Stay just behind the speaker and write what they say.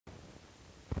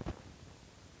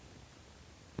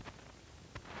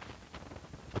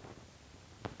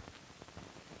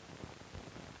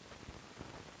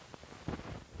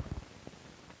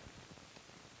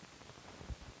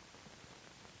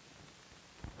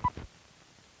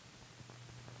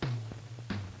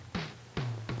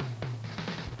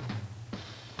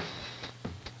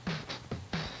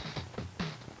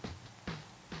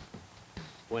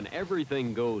When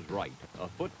everything goes right, a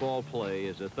football play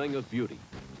is a thing of beauty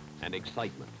and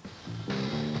excitement.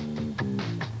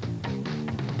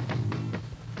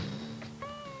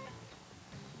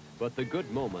 But the good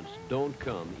moments don't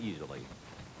come easily.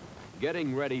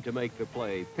 Getting ready to make the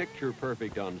play picture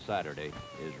perfect on Saturday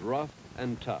is rough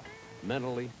and tough,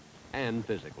 mentally and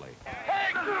physically.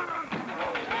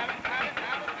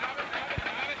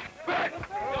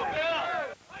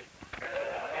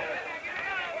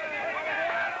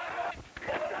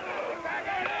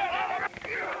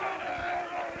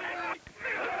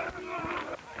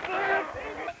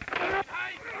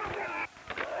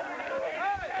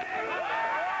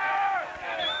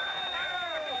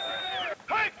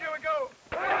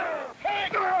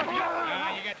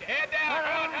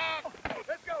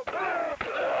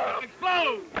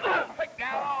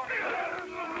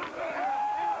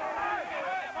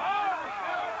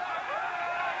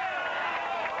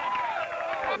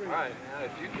 Right, now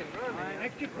if you can run,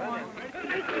 extra point.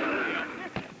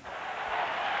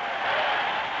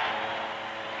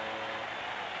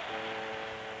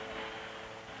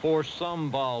 For some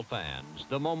ball fans,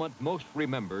 the moment most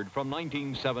remembered from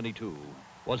 1972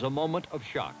 was a moment of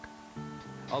shock.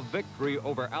 A victory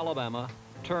over Alabama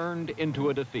turned into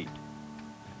a defeat.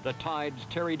 The Tide's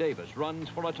Terry Davis runs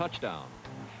for a touchdown.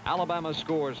 Alabama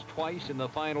scores twice in the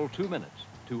final 2 minutes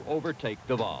to overtake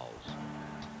the Vols.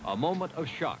 A moment of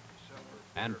shock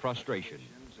and frustration.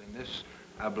 And this,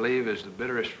 I believe, is the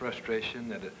bitterest frustration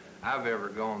that I've ever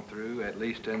gone through, at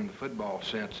least in the football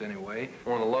sense anyway.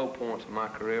 One of the low points of my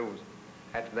career was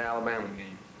after the Alabama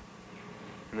game.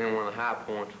 And then one of the high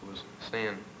points was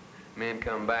seeing men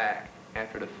come back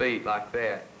after defeat like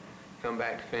that, come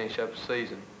back to finish up the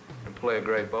season and play a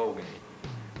great bowl game.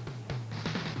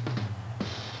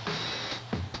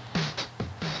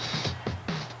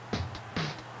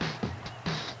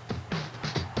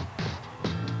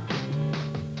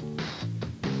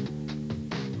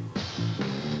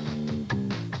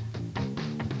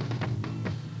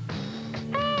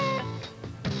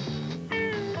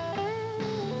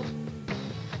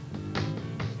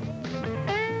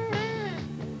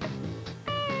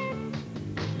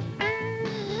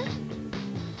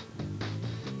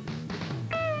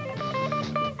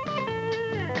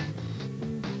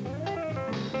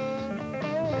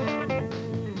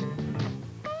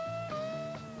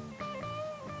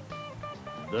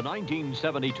 The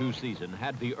 1972 season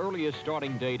had the earliest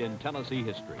starting date in Tennessee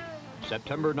history,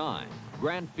 September 9,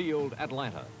 Grant Field,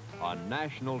 Atlanta, on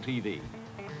national TV.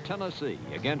 Tennessee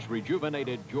against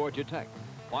rejuvenated Georgia Tech,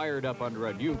 fired up under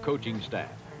a new coaching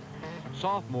staff.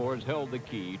 Sophomores held the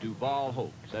key to Vol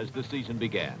hopes as the season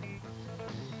began.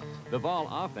 The Vol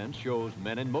offense shows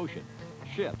men in motion,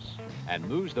 shifts, and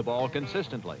moves the ball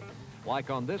consistently,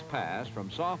 like on this pass from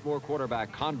sophomore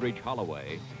quarterback Condredge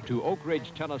Holloway to Oak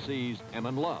Ridge, Tennessee's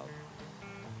Emendorfer.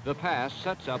 The pass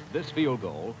sets up this field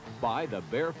goal by the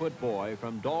barefoot boy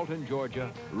from Dalton,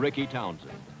 Georgia, Ricky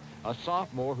Townsend, a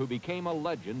sophomore who became a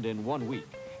legend in 1 week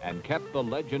and kept the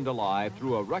legend alive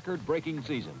through a record-breaking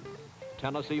season.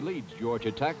 Tennessee leads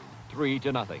Georgia Tech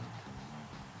 3-0.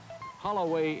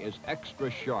 Holloway is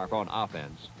extra sharp on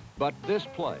offense, but this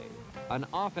play, an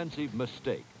offensive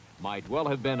mistake, might well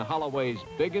have been Holloway's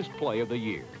biggest play of the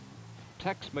year.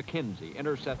 Tex McKenzie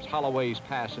intercepts Holloway's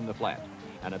pass in the flat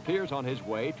and appears on his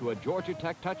way to a Georgia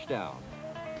Tech touchdown.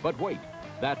 But wait,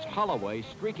 that's Holloway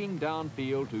streaking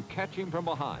downfield to catch him from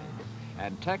behind,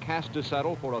 and Tech has to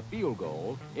settle for a field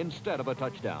goal instead of a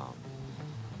touchdown.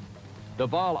 The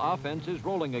Vol offense is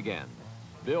rolling again.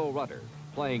 Bill Rudder,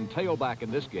 playing tailback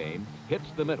in this game, hits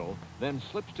the middle, then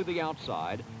slips to the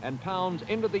outside and pounds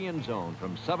into the end zone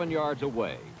from 7 yards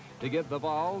away to give the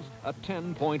Vols a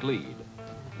 10-point lead.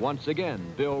 Once again,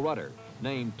 Bill Rudder,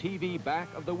 named TV Back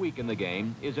of the Week in the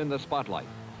game, is in the spotlight.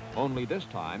 Only this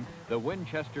time, the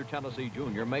Winchester, Tennessee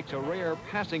junior makes a rare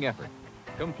passing effort,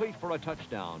 complete for a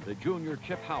touchdown to junior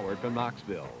Chip Howard from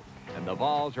Knoxville, and the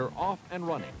Vols are off and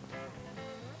running.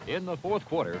 In the fourth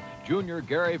quarter, junior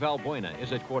Gary Valbuena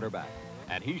is at quarterback,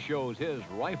 and he shows his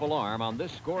rifle arm on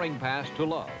this scoring pass to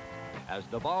Love, as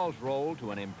the Vols roll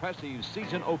to an impressive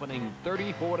season-opening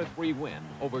 34-3 win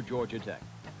over Georgia Tech.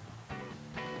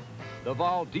 The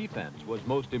Vol defense was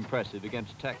most impressive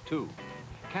against Tech, too.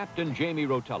 Captain Jamie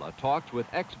Rotella talks with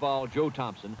ex-Vol Joe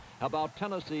Thompson about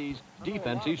Tennessee's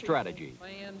defensive strategy.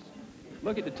 Fans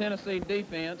look at the Tennessee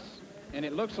defense, and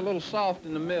it looks a little soft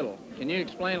in the middle. Can you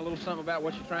explain a little something about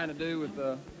what you're trying to do with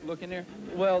the look in there?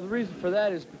 Well, the reason for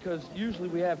that is because usually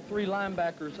we have 3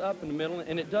 linebackers up in the middle,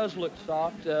 and it does look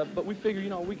soft, but we figure, you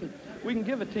know, we can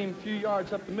give a team a few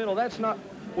yards up the middle. That's not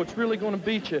what's really going to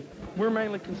beat you. We're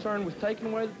mainly concerned with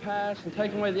taking away the pass and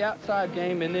taking away the outside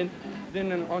game, and then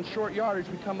then on short yardage,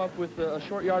 we come up with a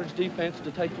short yardage defense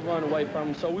to take the run away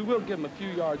from them. So we will give them a few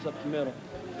yards up the middle.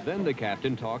 Then the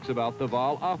captain talks about the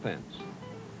Vol offense.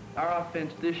 Our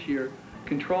offense this year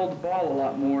controlled the ball a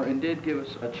lot more and did give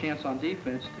us a chance on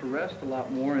defense to rest a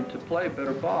lot more and to play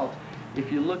better ball.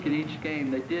 If you look at each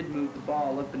game, they did move the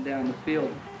ball up and down the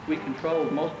field. We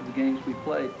controlled most of the games we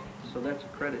played, so that's a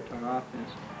credit to our offense.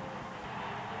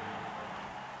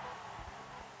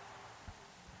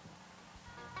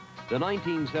 The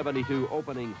 1972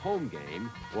 opening home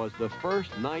game was the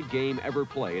first night game ever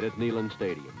played at Neyland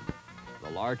Stadium. The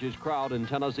largest crowd in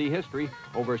Tennessee history,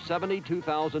 over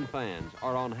 72,000 fans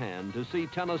are on hand to see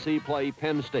Tennessee play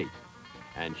Penn State.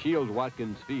 And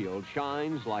Shields-Watkins Field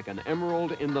shines like an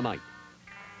emerald in the night.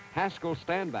 Haskel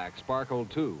Stanback sparkled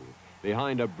too.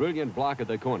 Behind a brilliant block at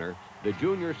the corner, the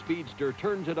junior speedster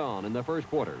turns it on in the first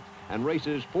quarter and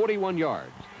races 41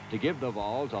 yards to give the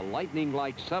Vols a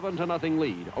lightning-like 7-0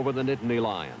 lead over the Nittany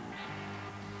Lions.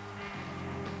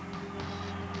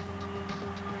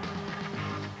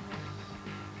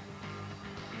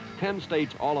 Penn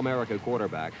State's All-America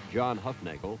quarterback, John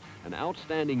Hufnagel, an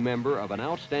outstanding member of an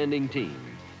outstanding team,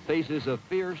 faces a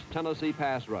fierce Tennessee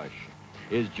pass rush,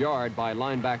 is jarred by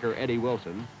linebacker Eddie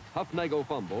Wilson, Hufnagel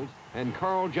fumbles, and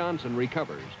Carl Johnson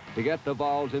recovers to get the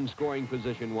Vols in scoring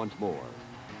position once more.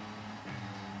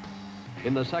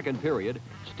 In the second period,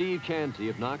 Steve Chansey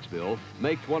of Knoxville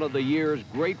makes one of the year's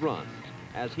great runs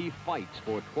as he fights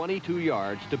for 22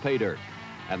 yards to pay dirt.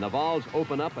 And the Vols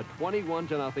open up a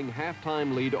 21-0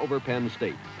 halftime lead over Penn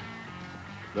State.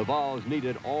 The Vols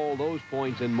needed all those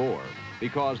points and more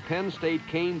because Penn State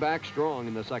came back strong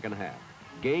in the second half,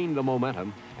 gained the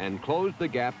momentum, and closed the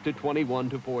gap to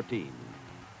 21-14.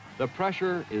 The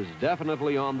pressure is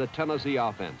definitely on the Tennessee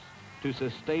offense to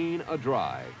sustain a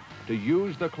drive, to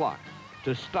use the clock,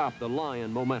 to stop the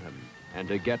Lion momentum, and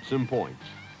to get some points.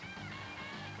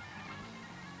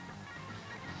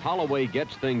 Holloway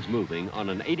gets things moving on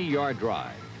an 80-yard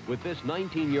drive with this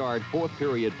 19-yard fourth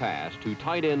period pass to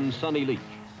tight end Sonny Leach.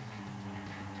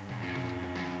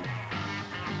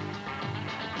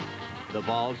 The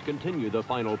Vols continue the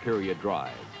final period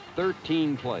drive.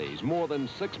 13 plays, more than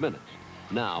 6 minutes.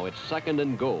 Now it's 2nd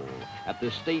and goal at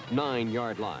the state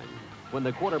 9-yard line when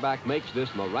the quarterback makes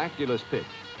this miraculous pitch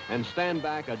and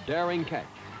Stanback a daring catch,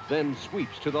 then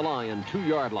sweeps to the Lion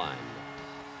 2-yard line.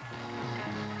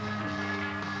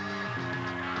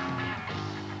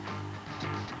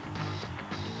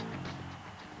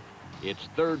 It's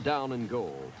 3rd down and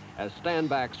goal as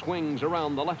Stanback swings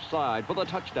around the left side for the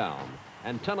touchdown,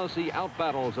 and Tennessee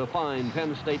outbattles a fine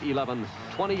Penn State 11,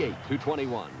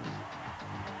 28-21.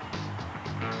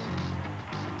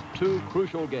 2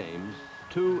 crucial games,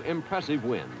 2 impressive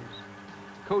wins.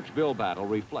 Coach Bill Battle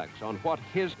reflects on what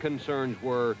his concerns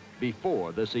were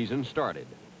before the season started.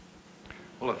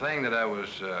 Well, the thing that I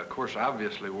was, of course,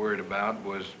 obviously worried about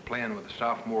was playing with a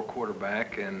sophomore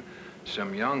quarterback and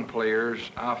some young players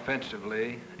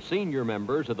offensively. Senior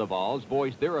members of the Vols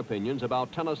voiced their opinions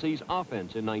about Tennessee's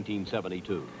offense in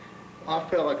 1972. I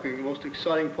felt like the most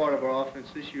exciting part of our offense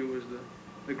this year was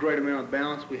the great amount of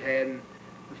balance we had and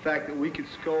the fact that we could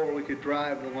score, we could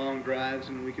drive the long drives,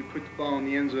 and we could put the ball in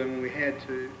the end zone when we had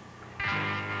to.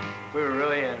 We were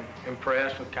really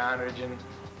impressed with Condredge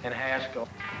and Haskel.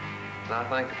 And I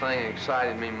think the thing that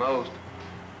excited me most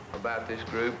about this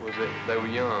group was that they were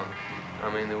young. I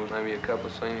mean, there was maybe a couple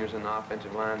of seniors in the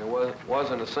offensive line. There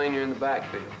wasn't a senior in the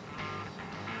backfield.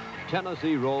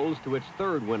 Tennessee rolls to its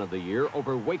 3rd win of the year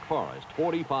over Wake Forest,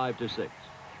 45-6.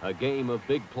 A game of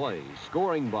big plays,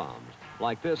 scoring bombs,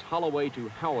 like this Holloway to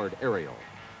Howard aerial.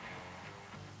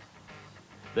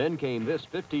 Then came this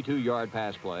 52-yard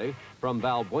pass play from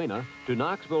Valbuena to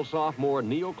Knoxville sophomore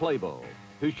Neil Clabo,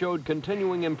 who showed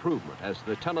continuing improvement as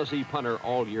the Tennessee punter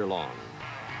all year long.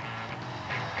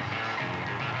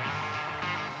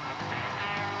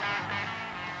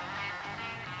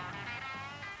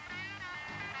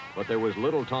 But there was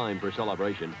little time for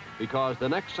celebration because the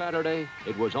next Saturday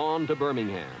it was on to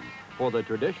Birmingham for the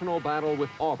traditional battle with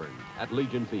Auburn at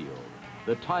Legion Field.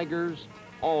 The Tigers,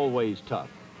 always tough.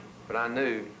 But I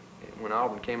knew when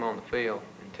Auburn came on the field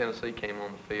and Tennessee came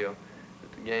on the field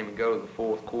that the game would go to the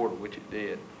 4th quarter, which it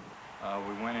did.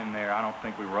 We went in there, I don't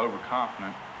think we were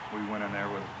overconfident. We went in there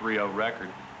with a 3-0 record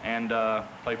and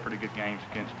played pretty good games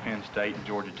against Penn State and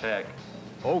Georgia Tech.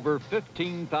 Over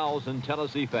 15,000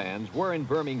 Tennessee fans were in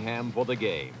Birmingham for the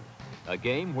game, a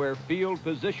game where field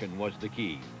position was the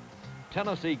key.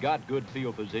 Tennessee got good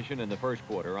field position in the first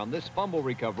quarter on this fumble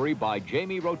recovery by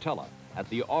Jamie Rotella at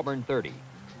the Auburn 30.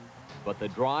 But the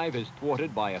drive is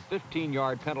thwarted by a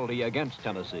 15-yard penalty against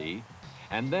Tennessee,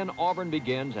 and then Auburn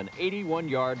begins an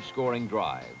 81-yard scoring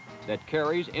drive. that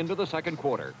carries into the second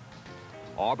quarter.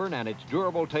 Auburn and its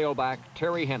durable tailback,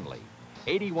 Terry Henley,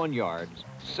 81 yards,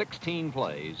 16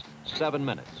 plays, 7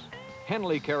 minutes.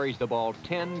 Henley carries the ball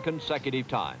 10 consecutive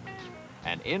times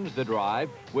and ends the drive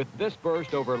with this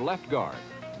burst over left guard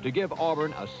to give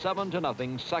Auburn a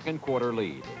 7-0 second quarter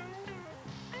lead.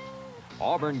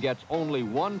 Auburn gets only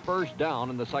one first down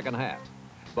in the second half,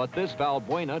 but this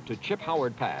Valbuena to Chip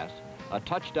Howard pass, a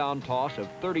touchdown toss of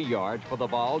 30 yards for the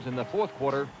Vols in the fourth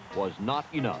quarter, was not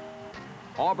enough.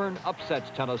 Auburn upsets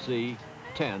Tennessee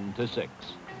 10-6.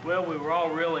 Well, we were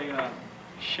all really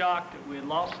shocked that we had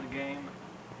lost the game.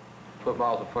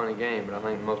 Football's a funny game, but I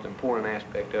think the most important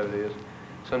aspect of it is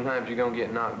sometimes you're going to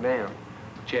get knocked down,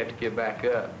 but you have to get back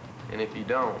up. And if you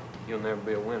don't, you'll never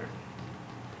be a winner.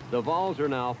 The Vols are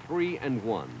now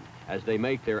 3-1 as they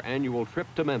make their annual trip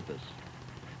to Memphis.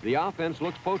 The offense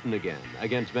looks potent again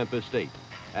against Memphis State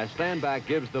as Stanback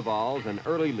gives the Vols an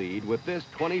early lead with this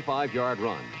 25-yard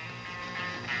run.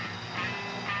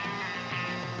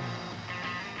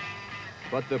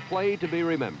 But the play to be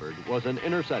remembered was an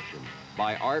interception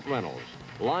by Art Reynolds,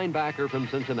 linebacker from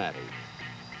Cincinnati.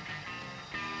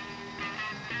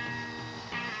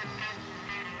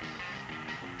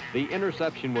 The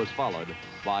interception was followed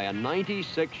by a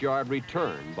 96-yard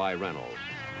return by Reynolds.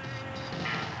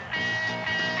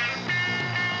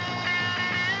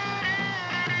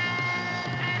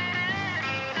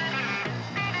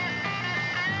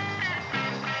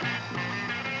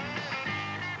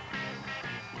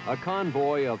 A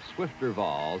convoy of swifter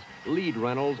Vols lead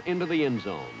Reynolds into the end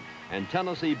zone, and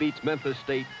Tennessee beats Memphis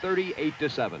State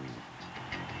 38-7.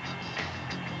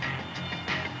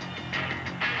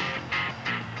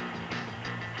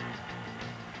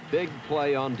 Big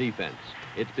play on defense.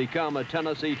 It's become a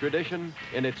Tennessee tradition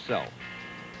in itself.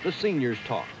 The seniors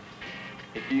talk.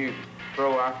 If you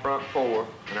throw our front four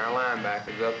and our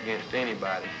linebackers up against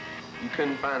anybody, you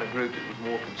couldn't find a group that was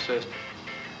more consistent.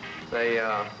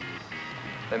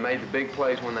 They made the big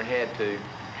plays when they had to,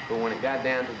 but when it got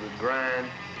down to the grind,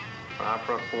 our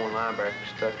front four and linebackers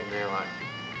stuck in there like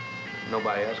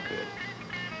nobody else could.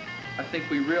 I think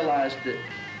we realized that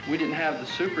we didn't have the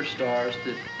superstars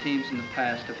that teams in the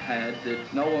past have had,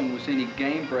 that no one was any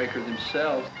game breaker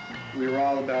themselves. We were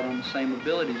all about on the same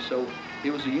ability, so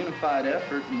it was a unified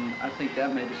effort, and I think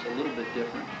that made us a little bit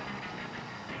different.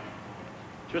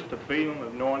 Just the feeling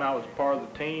of knowing I was part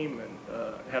of the team and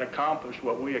had accomplished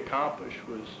what we accomplished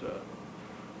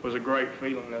was a great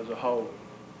feeling as a whole.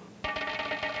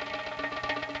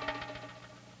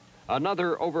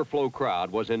 Another overflow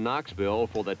crowd was in Knoxville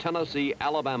for the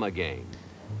Tennessee-Alabama game,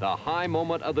 the high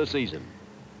moment of the season.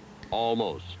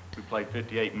 Almost. We played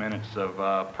 58 minutes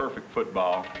of perfect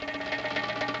football.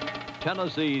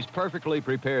 Tennessee's perfectly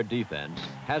prepared defense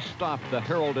has stopped the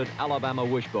heralded Alabama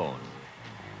wishbone.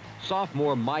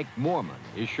 Sophomore Mike Mormon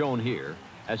is shown here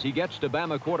as he gets to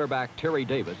Bama quarterback Terry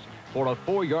Davis for a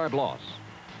 4-yard loss.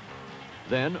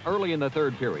 Then, early in the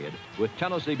third period, with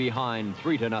Tennessee behind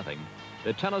 3-0,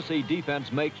 the Tennessee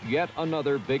defense makes yet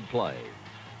another big play.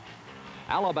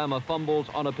 Alabama fumbles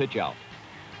on a pitch out.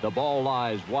 The ball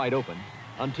lies wide open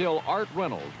until Art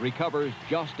Reynolds recovers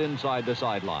just inside the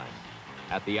sideline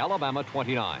at the Alabama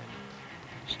 29.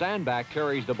 Stanback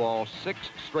carries the ball 6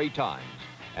 straight times,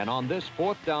 and on this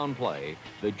 4th down play,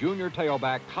 the junior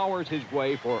tailback powers his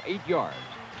way for 8 yards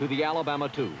to the Alabama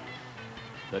 2.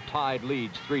 The Tide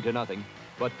leads 3-0,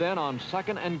 but then on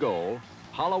 2nd and goal,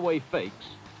 Holloway fakes,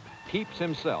 keeps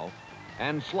himself,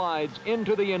 and slides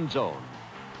into the end zone.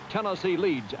 Tennessee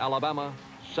leads Alabama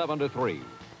 7-3.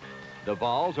 The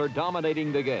Vols are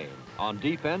dominating the game on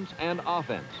defense and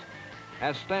offense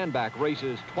as Stanback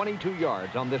races 22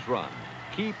 yards on this run.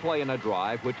 Key play in a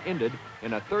drive which ended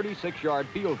in a 36-yard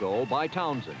field goal by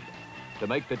Townsend to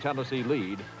make the Tennessee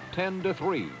lead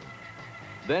 10-3.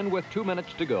 Then with 2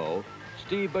 minutes to go,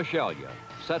 Steve Bisceglia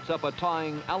sets up a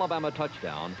tying Alabama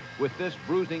touchdown with this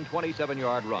bruising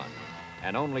 27-yard run.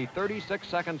 And only 36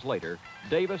 seconds later,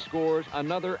 Davis scores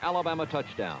another Alabama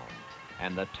touchdown.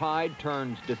 And the Tide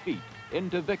turns defeat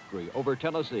into victory over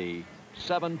Tennessee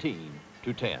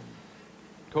 17-10.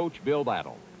 Coach Bill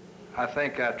Battle. I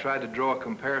think I tried to draw a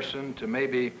comparison to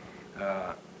maybe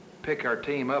pick our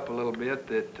team up a little bit,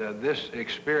 that this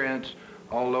experience,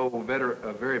 although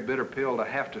a very bitter pill to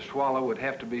have to swallow, would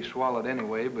have to be swallowed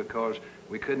anyway because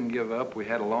we couldn't give up. We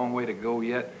had a long way to go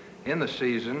yet in the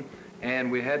season,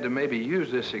 and we had to maybe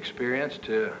use this experience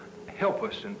to help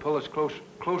us and pull us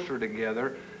closer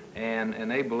together and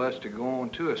enable us to go on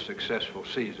to a successful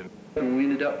season. And we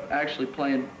ended up actually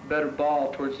playing better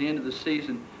ball towards the end of the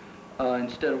season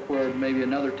instead of where maybe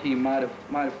another team might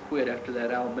have quit after that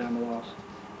Alabama loss.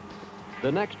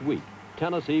 The next week,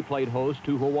 Tennessee played host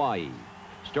to Hawaii,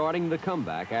 starting the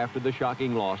comeback after the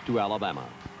shocking loss to Alabama.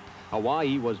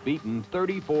 Hawaii was beaten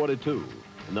 34-2,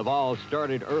 and the Vols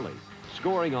started early,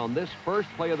 scoring on this first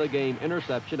play of the game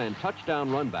interception and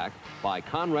touchdown run back by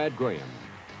Conrad Graham.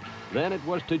 Then it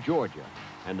was to Georgia,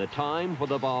 and the time for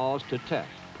the Vols to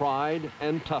test pride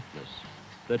and toughness,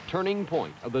 the turning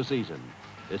point of the season,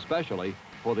 especially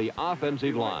for the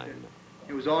offensive line.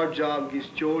 It was our job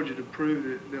against Georgia to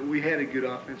prove that we had a good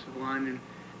offensive line and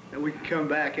that we could come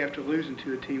back after losing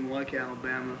to a team like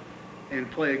Alabama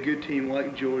and play a good team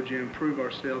like Georgia and prove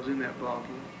ourselves in that ball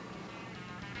game.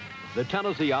 The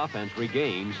Tennessee offense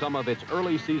regained some of its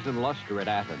early season luster at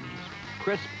Athens.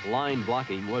 Crisp line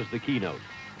blocking was the keynote,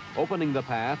 opening the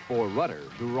path for Rudder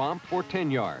to romp for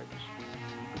 10 yards.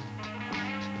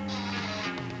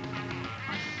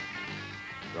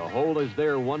 The hole is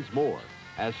there once more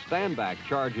as Stanback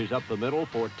charges up the middle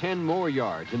for 10 more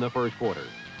yards in the first quarter.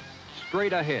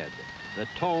 Straight ahead, the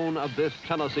tone of this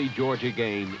Tennessee-Georgia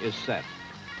game is set.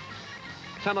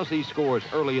 Tennessee scores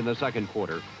early in the second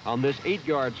quarter on this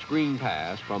 8-yard screen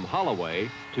pass from Holloway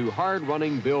to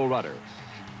hard-running Bill Rudder.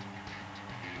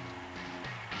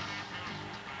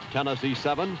 Tennessee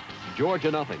 7,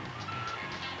 Georgia nothing.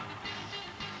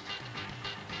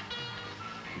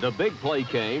 The big play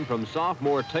came from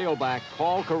sophomore tailback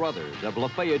Paul Carruthers of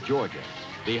Lafayette, Georgia,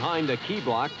 behind a key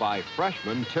block by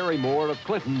freshman Terry Moore of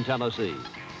Clinton, Tennessee.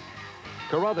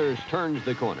 Carruthers turns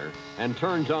the corner and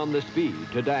turns on the speed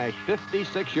to dash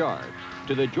 56 yards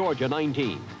to the Georgia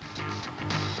 19.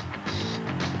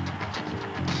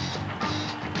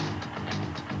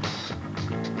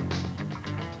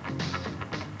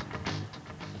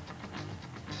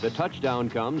 The touchdown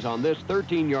comes on this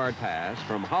 13-yard pass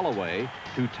from Holloway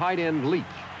to tight end Leach,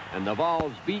 and the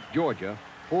Vols beat Georgia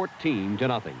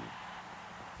 14-0.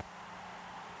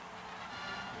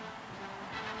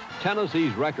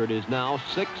 Tennessee's record is now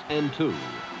 6-2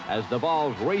 as the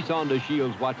Vols race on to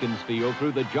Shields-Watkins Field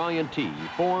through the giant T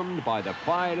formed by the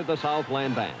Pride of the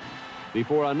Southland Band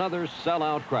before another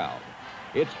sellout crowd.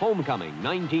 It's homecoming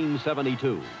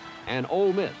 1972, and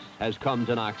Ole Miss has come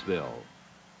to Knoxville.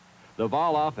 The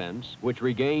Vol offense, which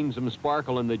regained some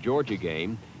sparkle in the Georgia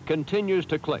game, continues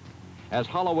to click as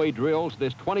Holloway drills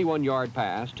this 21-yard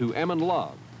pass to Emmon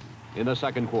Love in the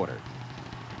second quarter.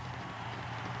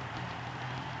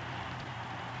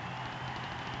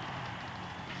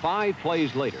 Five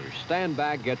plays later,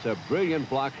 Stanback gets a brilliant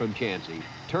block from Chansey,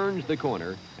 turns the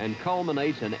corner, and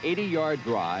culminates an 80-yard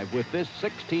drive with this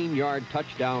 16-yard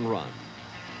touchdown run.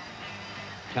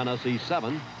 Tennessee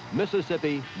 7,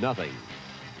 Mississippi nothing.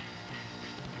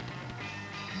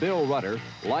 Bill Rudder,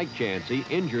 like Chansey,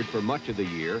 injured for much of the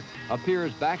year,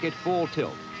 appears back at full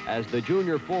tilt as the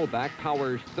junior fullback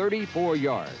powers 34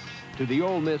 yards to the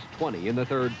Ole Miss 20 in the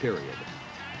third period.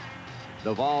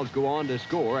 The Vols go on to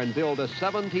score and build a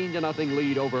 17-0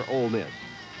 lead over Ole Miss.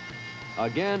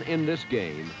 Again in this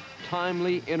game,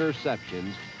 timely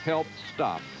interceptions helped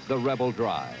stop the Rebel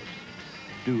drives.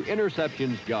 Do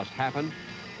interceptions just happen?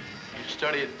 You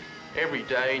study it every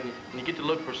day, and you get to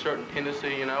look for certain tendency,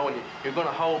 you know, and you're going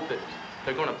to hope that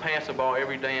they're going to pass the ball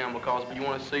every down because you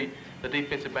want to see the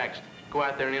defensive backs go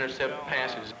out there and intercept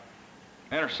passes.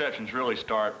 Interceptions really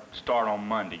start on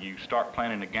Monday. You start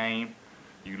planning the game.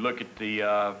 You look at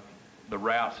the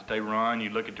routes that they run.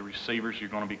 You look at the receivers you're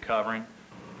going to be covering.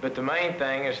 But the main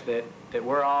thing is that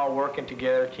we're all working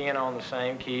together, keying on the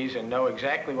same keys, and know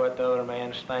exactly what the other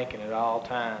man's thinking at all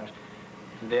times.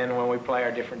 And then when we play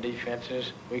our different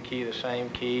defenses, we key the same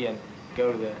key and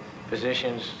go to the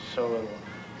positions so it'll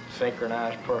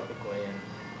synchronize perfectly, and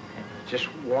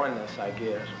just oneness, I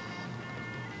guess.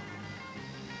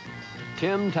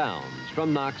 Tim Towns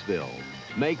from Knoxville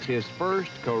makes his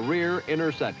first career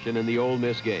interception in the Ole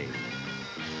Miss game.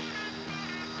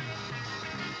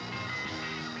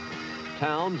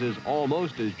 Towns is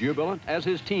almost as jubilant as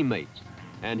his teammates,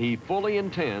 and he fully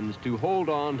intends to hold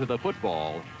on to the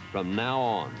football from now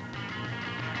on.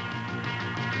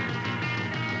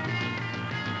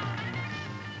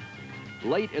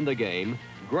 Late in the game,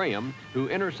 Graham, who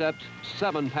intercepts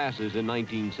 7 passes in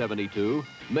 1972,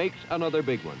 makes another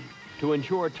big one to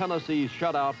ensure Tennessee's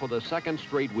shutout for the second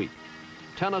straight week.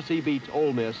 Tennessee beats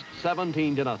Ole Miss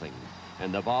 17-0,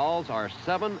 and the Vols are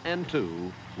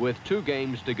 7-2 with 2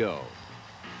 games to go.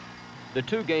 The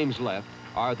 2 games left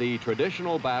are the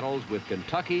traditional battles with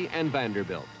Kentucky and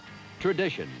Vanderbilt.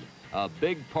 Tradition, a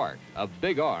big part of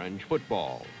Big Orange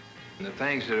football. The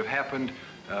things that have happened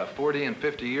 40 and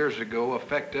 50 years ago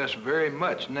affect us very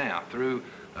much now through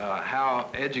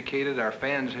how educated our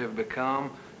fans have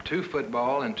become to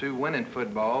football and to winning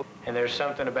football. And there's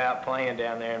something about playing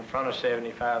down there in front of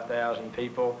 75,000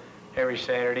 people every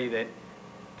Saturday that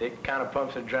kind of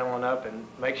pumps adrenaline up and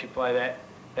makes you play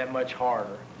that much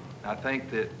harder. I think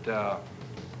that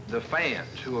the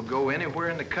fans who will go anywhere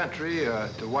in the country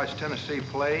to watch Tennessee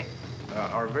play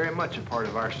are very much a part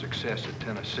of our success at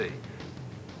Tennessee.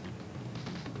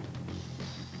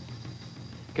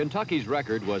 Kentucky's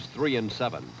record was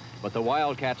 3-7, but the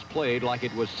Wildcats played like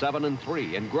it was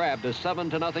 7-3 and grabbed a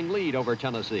 7-0 lead over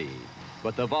Tennessee.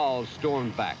 But the Vols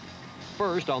stormed back.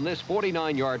 First on this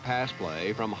 49-yard pass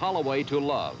play from Holloway to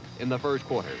Love in the first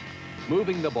quarter,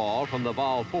 moving the ball from the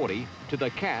Vol 40 to the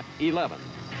Cat 11.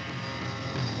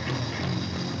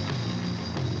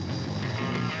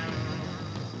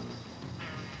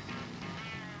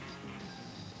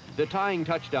 The tying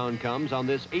touchdown comes on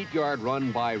this 8-yard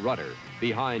run by Rudder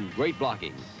behind great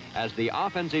blocking as the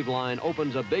offensive line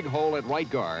opens a big hole at right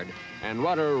guard and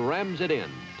Rudder rams it in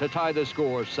to tie the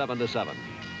score 7-7.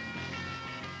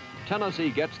 Tennessee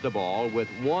gets the ball with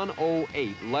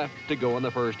 1:08 left to go in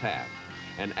the first half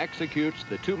and executes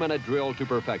the 2-minute drill to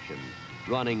perfection,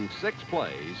 running 6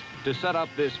 plays to set up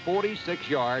this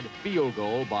 46-yard field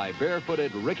goal by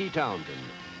barefooted Ricky Townsend,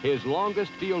 his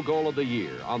longest field goal of the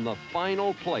year on the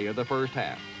final play of the first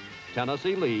half.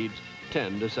 Tennessee leads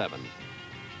 10-7.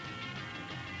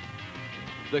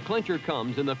 The clincher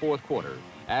comes in the fourth quarter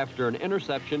after an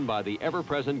interception by the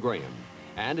ever-present Graham,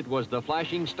 and it was the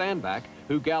flashing Stanback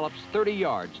who gallops 30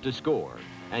 yards to score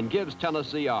and gives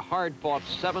Tennessee a hard-fought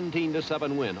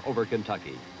 17-7 win over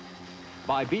Kentucky.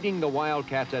 By beating the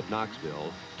Wildcats at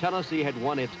Knoxville, Tennessee had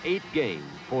won its 8th game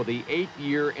for the 8th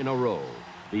year in a row,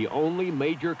 the only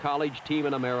major college team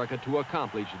in America to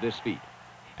accomplish this feat.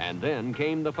 And then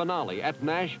came the finale at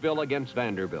Nashville against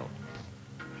Vanderbilt.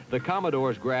 The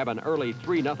Commodores grab an early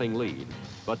 3-0 lead,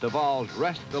 but the Vols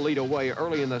wrest the lead away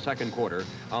early in the second quarter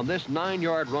on this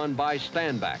 9-yard run by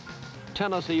Stanback.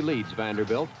 Tennessee leads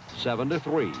Vanderbilt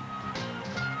 7-3.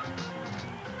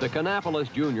 The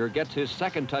Kannapolis Jr. gets his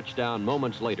second touchdown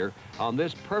moments later on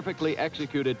this perfectly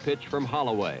executed pitch from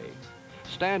Holloway.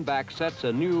 Stanback sets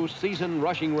a new season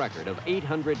rushing record of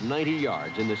 890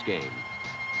 yards in this game.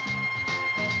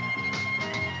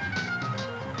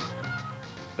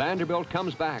 Vanderbilt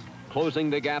comes back, closing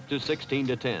the gap to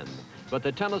 16-10. But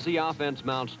the Tennessee offense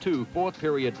mounts 2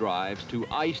 fourth-period drives to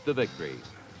ice the victory.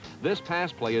 This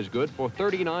pass play is good for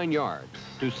 39 yards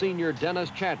to senior Dennis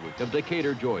Chadwick of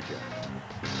Decatur, Georgia.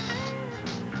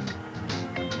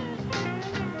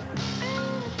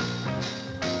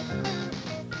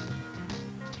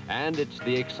 And it's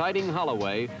the exciting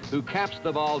Holloway who caps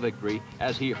the Vol victory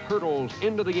as he hurtles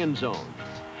into the end zone.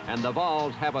 And the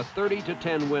Vols have a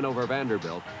 30-10 win over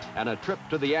Vanderbilt and a trip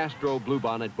to the Astro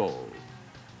Bluebonnet Bowl.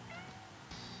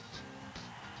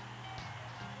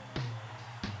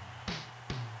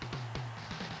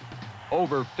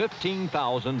 Over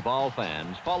 15,000 Vol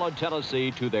fans followed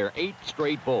Tennessee to their 8th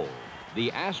straight bowl,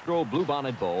 the Astro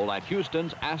Bluebonnet Bowl at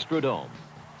Houston's Astrodome.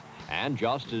 And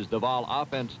just as the Vol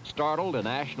offense startled a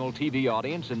national TV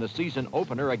audience in the season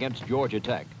opener against Georgia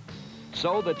Tech,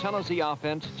 so the Tennessee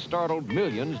offense startled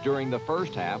millions during the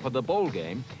first half of the bowl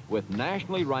game with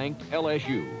nationally ranked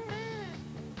LSU.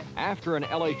 After an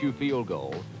LSU field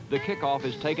goal, the kickoff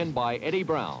is taken by Eddie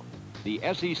Brown, the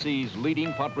SEC's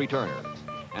leading punt returner.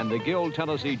 And the Gill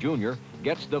Tennessee Jr.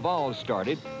 gets the Vols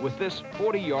started with this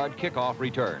 40-yard kickoff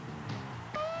return.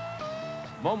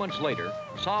 Moments later,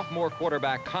 sophomore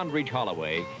quarterback Condredge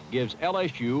Holloway gives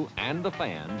LSU and the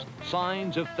fans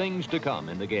signs of things to come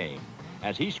in the game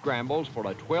as he scrambles for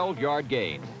a 12-yard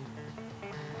gain.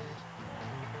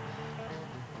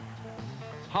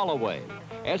 Holloway,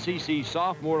 SEC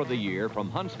Sophomore of the Year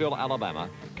from Huntsville, Alabama,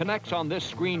 connects on this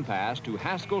screen pass to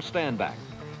Haskel Stanback,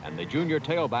 and the junior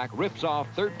tailback rips off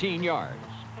 13 yards.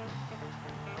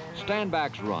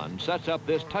 Stanback's run sets up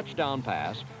this touchdown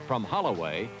pass from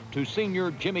Holloway to senior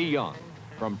Jimmy Young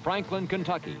from Franklin,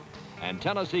 Kentucky, and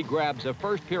Tennessee grabs a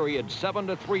first period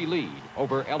 7-3 lead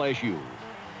over LSU.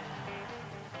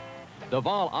 The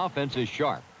Vol offense is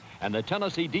sharp, and the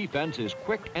Tennessee defense is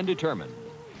quick and determined.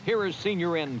 Here is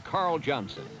senior end Carl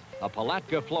Johnson, a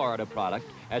Palatka, Florida product,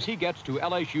 as he gets to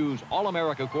LSU's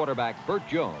All-America quarterback Burt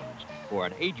Jones for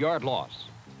an 8-yard loss.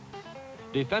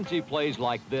 Defensive plays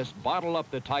like this bottle up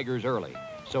the Tigers early,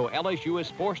 so LSU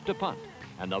is forced to punt,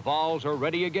 and the Vols are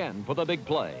ready again for the big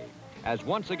play, as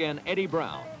once again Eddie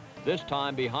Brown, this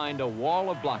time behind a wall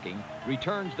of blocking,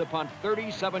 returns the punt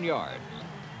 37 yards,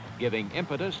 giving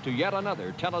impetus to yet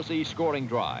another Tennessee scoring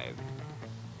drive.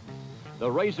 The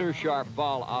razor-sharp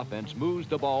Vol offense moves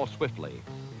the ball swiftly,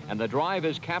 and the drive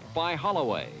is capped by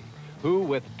Holloway, who,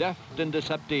 with deft and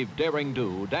deceptive daring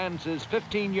do, dances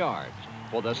 15 yards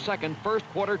for the second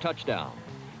first-quarter touchdown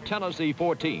Tennessee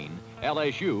 14,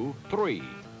 LSU 3.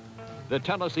 The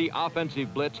Tennessee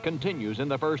offensive blitz continues in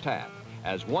the first half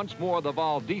as once more the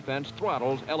Vol defense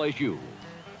throttles LSU.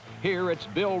 Here it's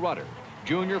Bill Rudder,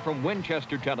 junior from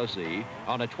Winchester, Tennessee,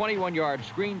 on a 21-yard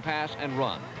screen pass and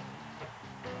run.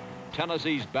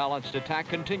 Tennessee's balanced attack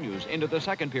continues into the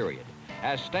second period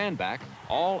as Stanback,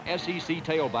 all SEC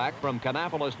tailback from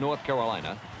Kannapolis, North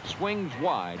Carolina, swings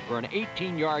wide for an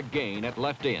 18-yard gain at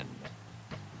left end.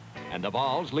 And the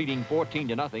Vols, leading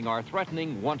 14-0, are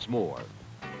threatening once more.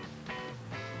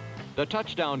 The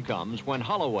touchdown comes when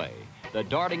Holloway, the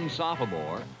darting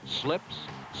sophomore, slips,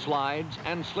 slides,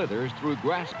 and slithers through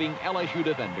grasping LSU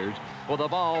defenders for the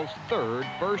Vols' third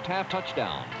first-half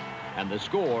touchdown. And the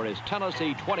score is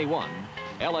Tennessee 21,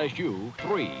 LSU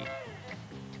 3.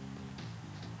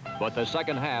 But the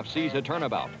second half sees a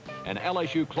turnabout, and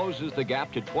LSU closes the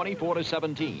gap to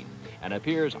 24-17 and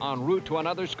appears en route to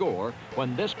another score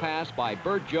when this pass by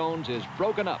Burt Jones is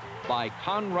broken up by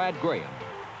Conrad Graham.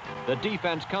 The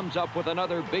defense comes up with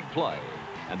another big play,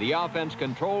 and the offense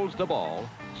controls the ball,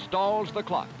 stalls the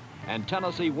clock, and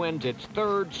Tennessee wins its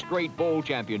third straight bowl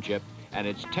championship and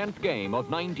its 10th game of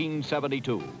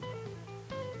 1972.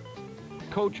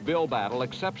 Coach Bill Battle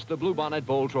accepts the Bluebonnet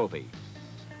Bowl trophy.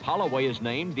 Holloway is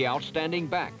named the outstanding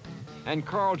back, and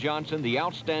Carl Johnson the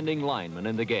outstanding lineman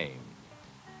in the game.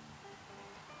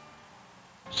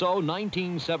 So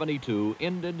 1972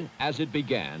 ended as it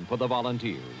began for the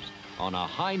Volunteers, on a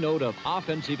high note of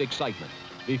offensive excitement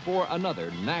before another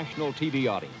national TV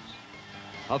audience.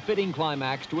 A fitting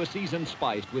climax to a season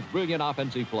spiced with brilliant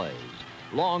offensive plays,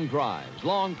 long drives,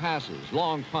 long passes,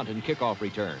 long punt and kickoff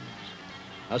returns.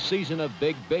 A season of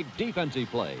big defensive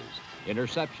plays,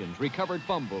 interceptions, recovered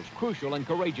fumbles, crucial and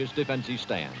courageous defensive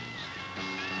stands.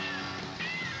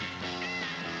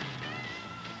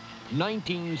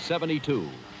 1972,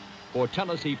 for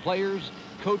Tennessee players,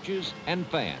 coaches, and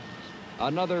fans,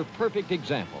 another perfect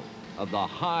example of the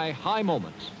high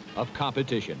moments of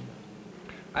competition.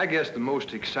 I guess the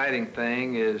most exciting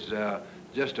thing is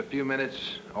just a few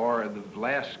minutes or the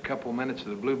last couple minutes of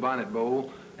the Bluebonnet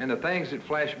Bowl, and the things that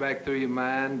flash back through your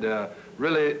mind,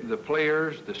 really the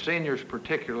players, the seniors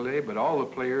particularly, but all the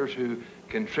players who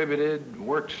contributed,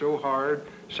 worked so hard,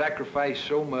 sacrificed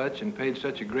so much, and paid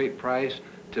such a great price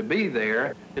to be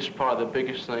there. It's probably the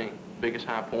biggest thing, biggest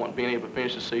high point, being able to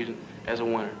finish the season as a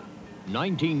winner.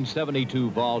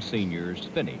 1972 Vol seniors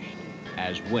finished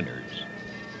as winners.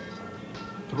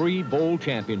 3 bowl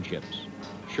championships,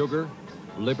 Sugar,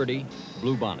 Liberty,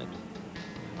 Bluebonnet.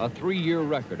 A 3-year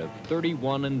record of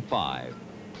 31-5,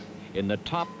 in the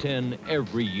top 10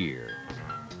 every year.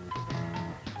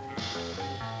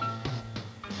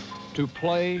 To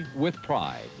play with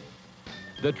pride,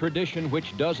 the tradition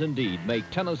which does indeed make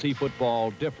Tennessee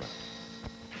football different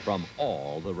from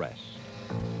all the rest.